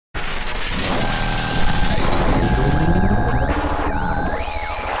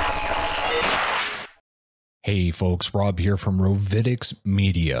Hey folks, Rob here from Rovidix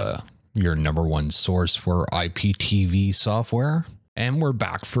Media, your #1 source for IPTV software. And we're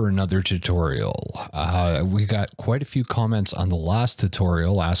back for another tutorial. We got quite a few comments on the last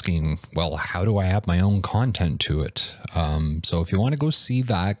tutorial asking, well, how do I add my own content to it? So if you want to go see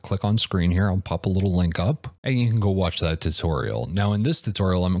that, click on screen here. I'll pop a little link up and you can go watch that tutorial. Now in this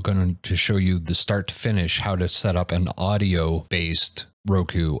tutorial, I'm going to show you the start to finish how to set up an audio-based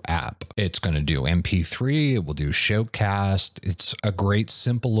Roku app. It's going to do MP3, it will do Shoutcast. It's a great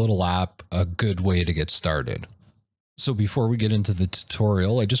simple little app, a good way to get started. So before we get into the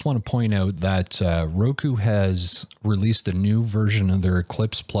tutorial, I just want to point out that Roku has released a new version of their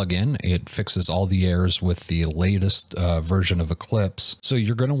Eclipse plugin. It fixes all the errors with the latest version of Eclipse. So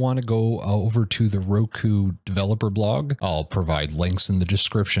you're going to want to go over to the Roku developer blog. I'll provide links in the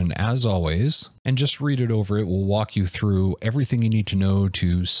description as always, and just read it over. It will walk you through everything you need to know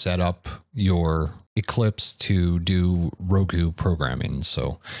to set up your Eclipse to do Roku programming.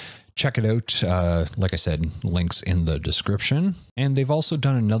 So check it out. Like I said, links in the description. And they've also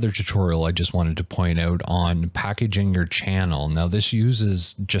done another tutorial I just wanted to point out on packaging your channel. Now this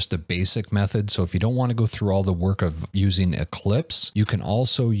uses just a basic method. So if you don't want to go through all the work of using Eclipse, you can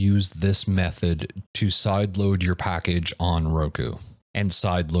also use this method to sideload your package on Roku. And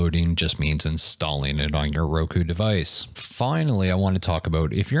side loading just means installing it on your Roku device. Finally, I want to talk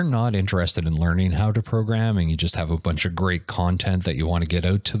about if you're not interested in learning how to program and you just have a bunch of great content that you want to get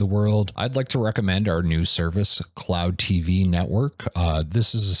out to the world, I'd like to recommend our new service, Cloud TV Network.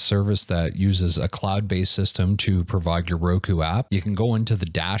 This is a service that uses a cloud-based system to provide your Roku app. You can go into the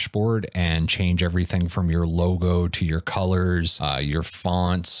dashboard and change everything from your logo to your colors, your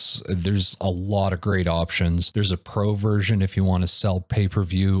fonts. There's a lot of great options. There's a pro version if you want to sell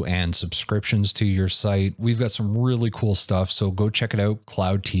pay-per-view and subscriptions to your site. We've got some really cool stuff, so go check it out,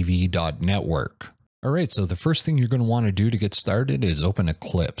 cloudtv.network. All right, so the first thing you're going to want to do to get started is open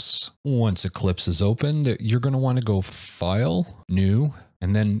Eclipse. Once Eclipse is opened, you're going to want to go File, New,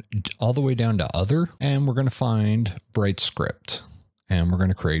 and then all the way down to Other, and we're going to find BrightScript. And we're going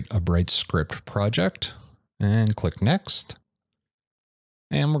to create a BrightScript project and click Next.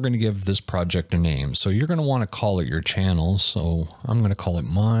 And we're going to give this project a name. So you're going to want to call it your channel. So I'm going to call it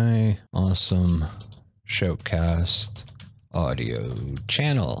My Awesome Shoutcast Audio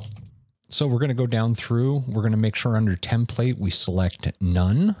Channel. So we're going to go down through. We're going to make sure under template, we select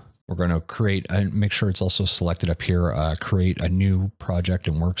none. We're going to make sure it's also selected up here, create a new project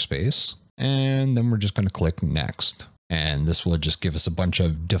and workspace. And then we're just going to click next. And this will just give us a bunch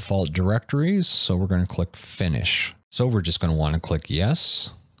of default directories. So we're going to click finish. So we're just going to want to click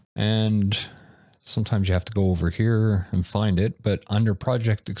yes. And sometimes you have to go over here and find it. But under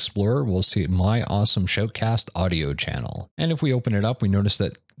Project Explorer, we'll see My Awesome Shoutcast Audio Channel. And if we open it up, we notice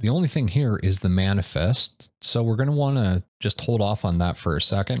that the only thing here is the manifest. So we're going to want to just hold off on that for a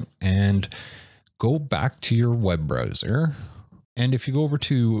second and go back to your web browser. And if you go over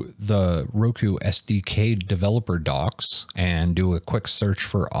to the Roku SDK developer docs and do a quick search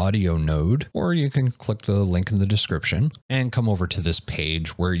for audio node, or you can click the link in the description and come over to this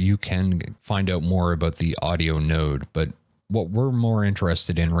page where you can find out more about the audio node. But what we're more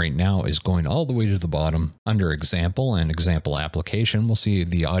interested in right now is going all the way to the bottom under example and example application. We'll see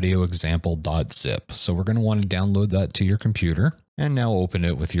the audio example.zip. So we're going to want to download that to your computer and now open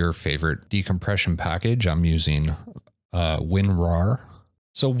it with your favorite decompression package. I'm using WinRAR.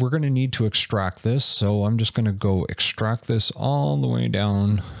 So we're going to need to extract this. So I'm just going to go extract this all the way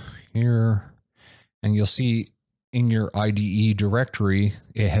down here. And you'll see in your IDE directory,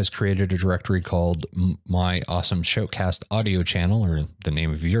 it has created a directory called My Awesome Shoutcast Audio Channel, or the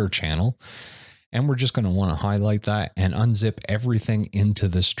name of your channel. And we're just going to want to highlight that and unzip everything into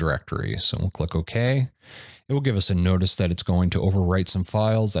this directory. So we'll click OK. It will give us a notice that it's going to overwrite some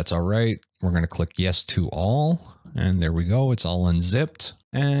files. That's all right. We're going to click yes to all. And there we go. It's all unzipped.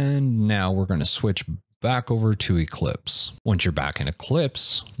 And now we're going to switch back over to Eclipse. Once you're back in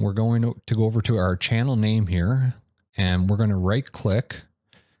Eclipse, we're going to go over to our channel name here. And we're going to right click,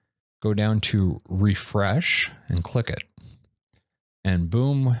 go down to refresh and click it. And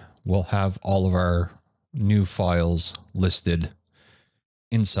boom, we'll have all of our new files listed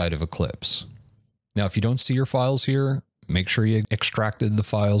inside of Eclipse. Now, if you don't see your files here, make sure you extracted the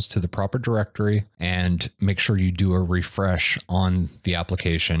files to the proper directory and make sure you do a refresh on the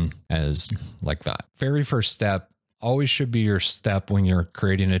application as like that. Very first step, always should be your step when you're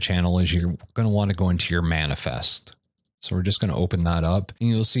creating a channel, is you're going to want to go into your manifest. So we're just going to open that up and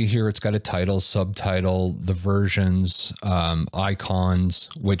you'll see here it's got a title, subtitle, the versions, icons,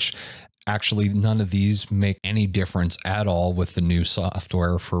 which Actually, none of these make any difference at all with the new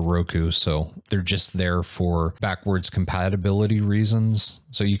software for Roku. So they're just there for backwards compatibility reasons.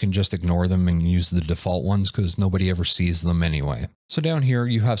 So you can just ignore them and use the default ones because nobody ever sees them anyway. So down here,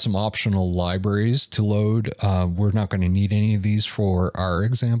 you have some optional libraries to load. We're not going to need any of these for our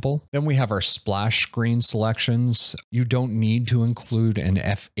example. Then we have our splash screen selections. You don't need to include an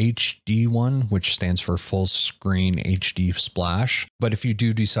FHD one, which stands for full screen HD splash. But if you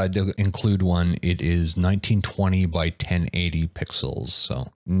do decide to include one, it is 1920 by 1080 pixels.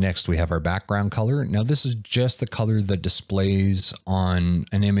 So next we have our background color. Now this is just the color that displays on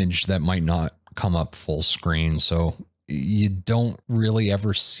an image that might not come up full screen. So you don't really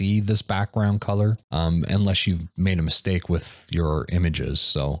ever see this background color unless you've made a mistake with your images.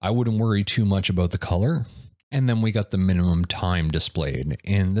 So I wouldn't worry too much about the color. And then we got the minimum time displayed.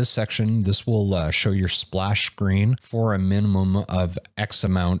 In this section, this will show your splash screen for a minimum of X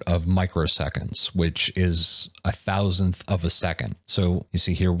amount of microseconds, which is 1,000th of a second. So you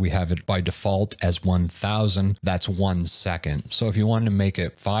see here, we have it by default as 1,000. That's 1 second. So if you wanted to make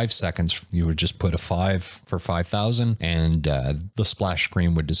it 5 seconds, you would just put a 5 for 5,000 and the splash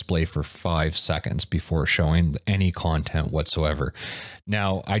screen would display for 5 seconds before showing any content whatsoever.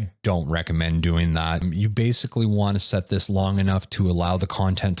 Now, I don't recommend doing that. You basically want to set this long enough to allow the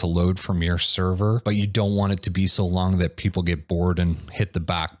content to load from your server, but you don't want it to be so long that people get bored and hit the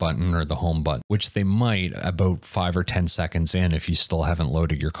back button or the home button, which they might about 5 or 10 seconds in if you still haven't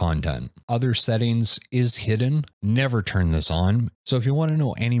loaded your content. Other settings is hidden. Never turn this on. So if you want to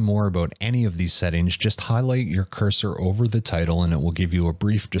know any more about any of these settings, just highlight your cursor over the title and it will give you a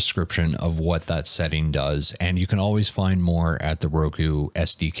brief description of what that setting does. And you can always find more at the Roku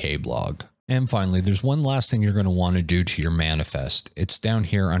SDK blog. And finally, there's one last thing you're going to want to do to your manifest. It's down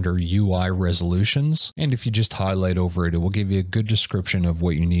here under UI resolutions. And if you just highlight over it, it will give you a good description of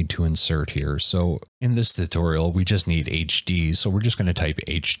what you need to insert here. So in this tutorial, we just need HD. So we're just going to type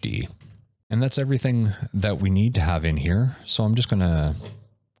HD. And that's everything that we need to have in here. So I'm just going to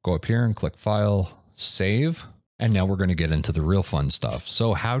go up here and click File, Save. And now we're going to get into the real fun stuff.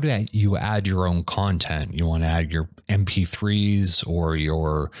 So how do you add your own content? You want to add your MP3s or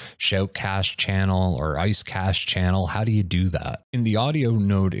your Shoutcast channel or Icecast channel. How do you do that? In the audio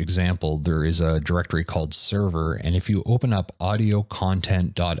node example, there is a directory called server. And if you open up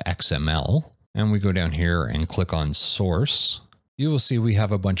audiocontent.xml and we go down here and click on source, you will see we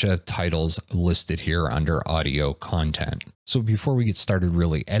have a bunch of titles listed here under audio content. So before we get started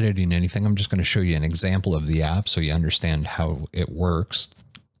really editing anything, I'm just going to show you an example of the app so you understand how it works.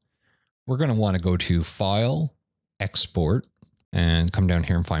 We're going to want to go to File, Export, and come down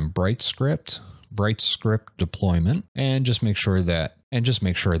here and find BrightScript deployment, and just make sure that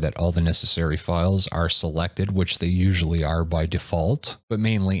all the necessary files are selected, which they usually are by default, but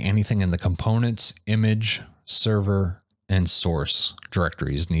mainly anything in the components, image, server, and source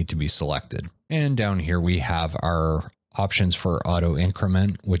directories need to be selected. And down here we have our options for auto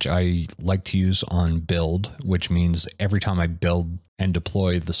increment, which I like to use on build, which means every time I build and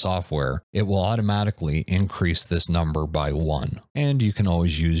deploy the software, it will automatically increase this number by 1. And you can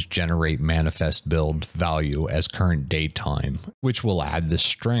always use generate manifest build value as current date time, which will add the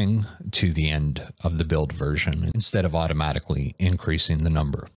string to the end of the build version instead of automatically increasing the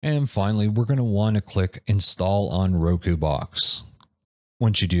number. And finally, we're going to want to click install on Roku box.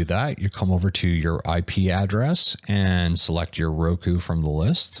 Once you do that, you come over to your IP address and select your Roku from the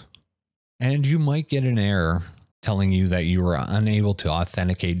list. And you might get an error telling you that you are unable to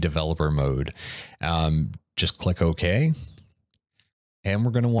authenticate developer mode. Just click OK. And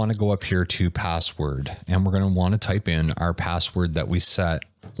we're going to want to go up here to password. And we're going to want to type in our password that we set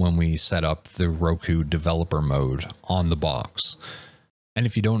when we set up the Roku developer mode on the box. And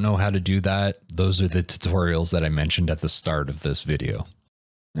if you don't know how to do that, those are the tutorials that I mentioned at the start of this video.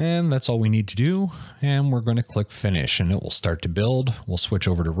 And that's all we need to do. And we're going to click finish and it will start to build. We'll switch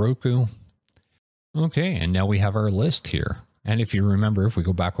over to Roku. Okay, and now we have our list here. And if you remember, if we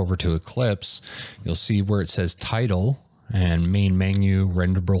go back over to Eclipse, you'll see where it says title and main menu,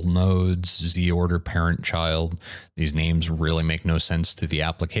 renderable nodes, Z order, parent, child. These names really make no sense to the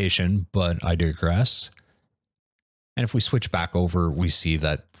application, but I digress. And if we switch back over, we see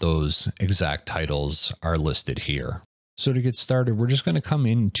that those exact titles are listed here. So to get started, we're just going to come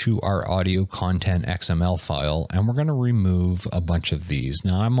into our audio content XML file and we're going to remove a bunch of these.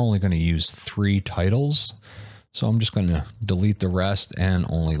 Now I'm only going to use 3 titles. So I'm just going to delete the rest and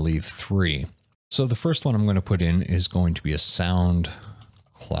only leave 3. So the first one I'm going to put in is going to be a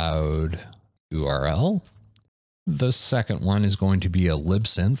SoundCloud URL. The second one is going to be a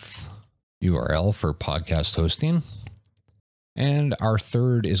libsynth URL for podcast hosting. And our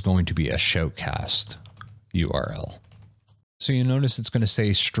third is going to be a Shoutcast URL. So you notice it's going to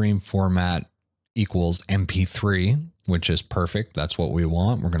say stream format equals MP3, which is perfect. That's what we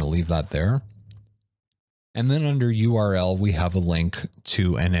want. We're going to leave that there. And then under URL, we have a link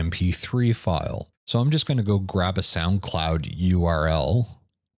to an MP3 file. So I'm just going to go grab a SoundCloud URL.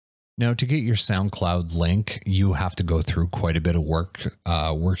 Now, to get your SoundCloud link, you have to go through quite a bit of work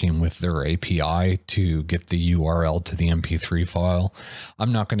working with their API to get the URL to the MP3 file.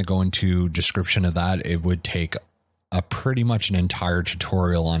 I'm not going to go into description of that. It would take pretty much an entire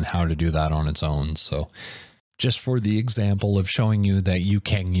tutorial on how to do that on its own. So just for the example of showing you that you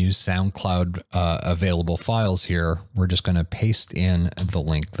can use SoundCloud available files here, we're just going to paste in the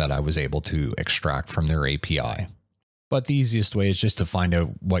link that I was able to extract from their API. But the easiest way is just to find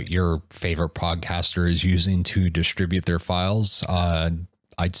out what your favorite podcaster is using to distribute their files.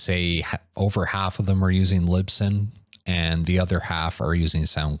 I'd say over half of them are using Libsyn and the other half are using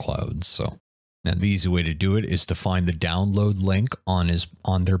SoundCloud. So now the easy way to do it is to find the download link on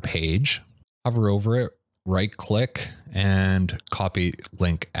their page, hover over it, right click and copy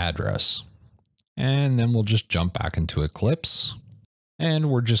link address. And then we'll just jump back into Eclipse and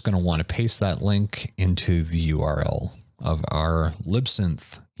we're just going to want to paste that link into the URL of our Libsyn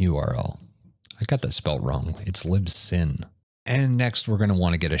URL. I got that spelled wrong. It's Libsyn. And next we're going to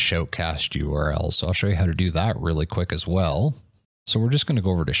want to get a Shoutcast URL. So I'll show you how to do that really quick as well. So we're just going to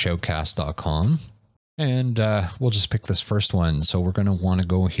go over to shoutcast.com and we'll just pick this first one. So we're going to want to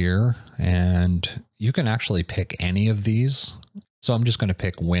go here and you can actually pick any of these. So I'm just going to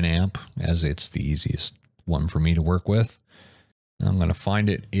pick Winamp as it's the easiest one for me to work with. I'm going to find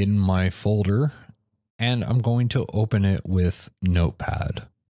it in my folder and I'm going to open it with Notepad.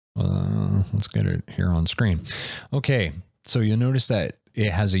 Let's get it here on screen. Okay, so you'll notice that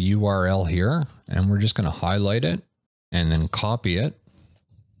it has a URL here and we're just going to highlight it and then copy it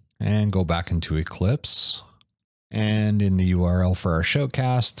and go back into Eclipse. And in the URL for our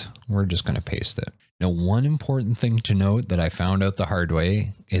Shoutcast, we're just going to paste it. Now, one important thing to note that I found out the hard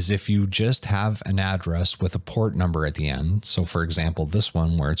way is if you just have an address with a port number at the end. So for example, this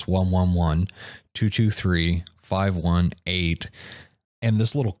one where it's 111.223.518 and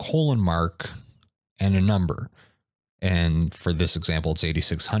this little colon mark and a number. And for this example, it's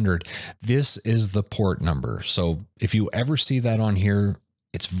 8600. This is the port number. So if you ever see that on here,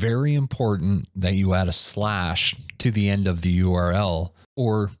 it's very important that you add a slash to the end of the URL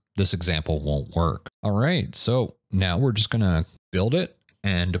or this example won't work. All right, so now we're just going to build it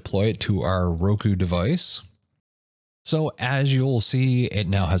and deploy it to our Roku device. So as you'll see, it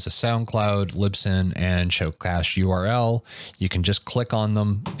now has a SoundCloud, Libsyn, and Shoutcast URL. You can just click on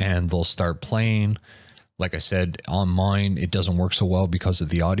them and they'll start playing. Like I said, on mine, it doesn't work so well because of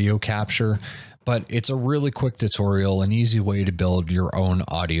the audio capture, but it's a really quick tutorial, an easy way to build your own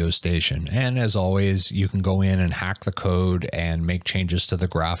audio station. And as always, you can go in and hack the code and make changes to the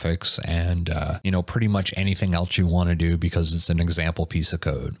graphics and, pretty much anything else you want to do because it's an example piece of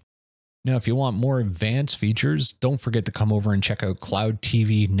code. Now, if you want more advanced features, don't forget to come over and check out Cloud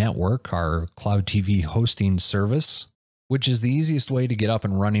TV Network, our Cloud TV hosting service, which is the easiest way to get up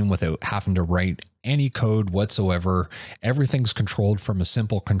and running without having to write any code whatsoever. Everything's controlled from a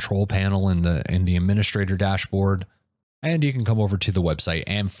simple control panel in the administrator dashboard. And you can come over to the website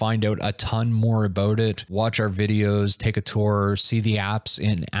and find out a ton more about it. Watch our videos, take a tour, see the apps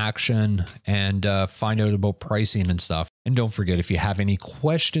in action, and find out about pricing and stuff. And don't forget, if you have any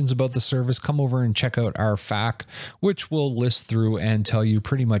questions about the service, come over and check out our FAQ, which will list through and tell you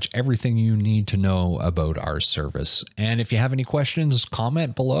pretty much everything you need to know about our service. And if you have any questions,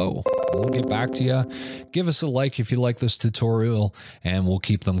 comment below. We'll get back to you. Give us a like if you like this tutorial, and we'll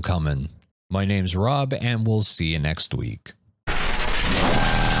keep them coming. My name's Rob, and we'll see you next week.